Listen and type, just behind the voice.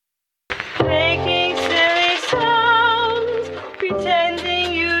Making silly sounds,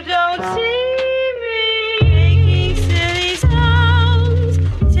 pretending you don't see me. Making silly sounds,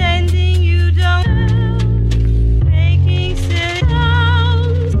 pretending you don't. Making silly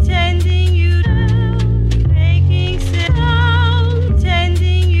sounds, pretending you don't. Making silly sounds,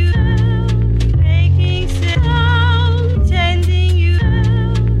 pretending you don't. Making silly sounds, pretending you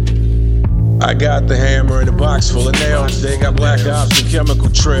don't. I got the hammer in a box full of nails. They got black ops and chemical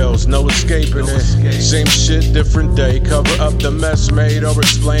trails, no escaping it. Same shit, different day. Cover up the mess made or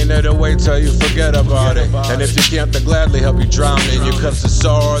explain it away till you forget about it. And if you can't, they'll gladly help you drown in your cups of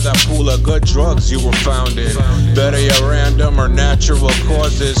sorrow, that pool of good drugs you were found in. Better your random or natural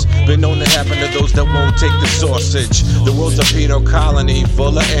causes. Been known to happen to those that won't take the sausage. The world's a penal colony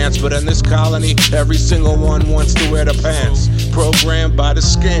full of ants, but in this colony, every single one wants to wear the pants. Programmed by the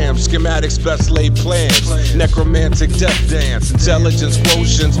scam, schematics, best laid plans, necromantic death dance, intelligence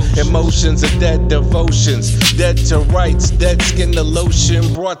quotients, emotions of dead devotions, dead to rights, dead skin to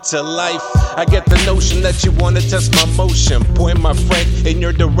lotion, brought to life. I get the notion that you wanna test my motion, point my friend in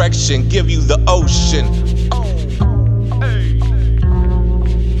your direction, give you the ocean.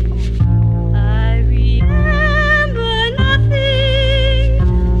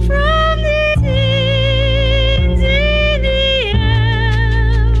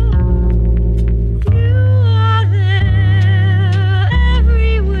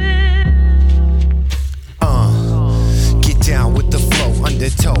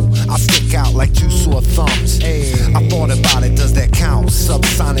 I stick out like two sore thumbs. I thought about it, does that count?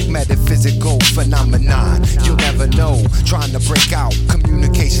 Subsonic metaphysical phenomenon. You'll never know, trying to break out.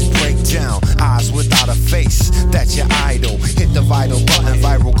 Communications break down. Eyes without a face, that's your idol. Hit the vital button,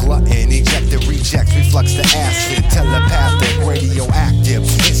 viral glutton. Eject the rejects, reflux the acid. Telepathic, radioactive,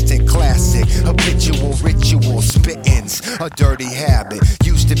 instant classic. Habitual ritual, spittins, a dirty habit.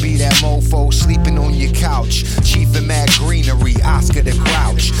 Used to be that mofo sleeping on your couch. Chief and mad greenery, Oscar the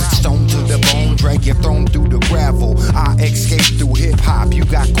Grouch. Stone to the bone, drag your throne through the gravel. I escape through hip hop, you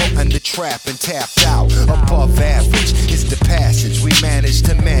got caught in the trap and tapped out. Above average, it's the passage. We manage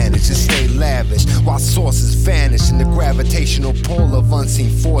to manage and stay lavish while sources vanish in the gravitational pull of unseen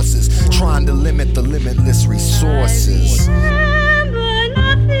forces, trying to limit the limitless resources.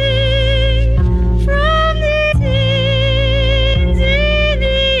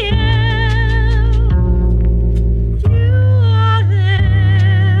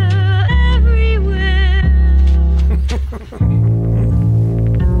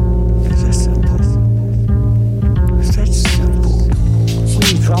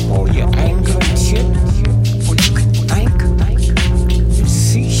 Drop all your anger and shit, or you can think and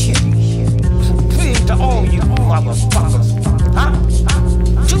see shit. So please to all you motherfuckers, huh?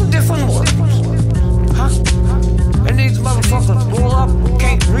 Two different words, huh? And these motherfuckers grow up,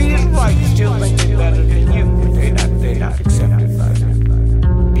 can't read and write, still think they're better than you. They not accepted by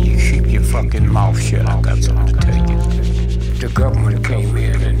them. You keep your fucking mouth shut, I got something to tell you. The government came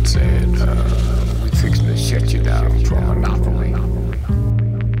in and said, we fixing to shut you down for a monopoly.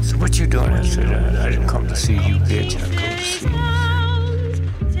 So what you doing? I said, I didn't come to see you, bitch. I come to see you.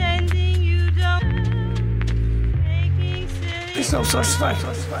 There's no such thing.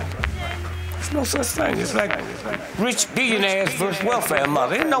 There's no such thing. It's like rich billionaires versus welfare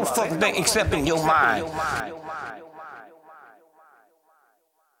mother. There's no fucking thing except in your mind.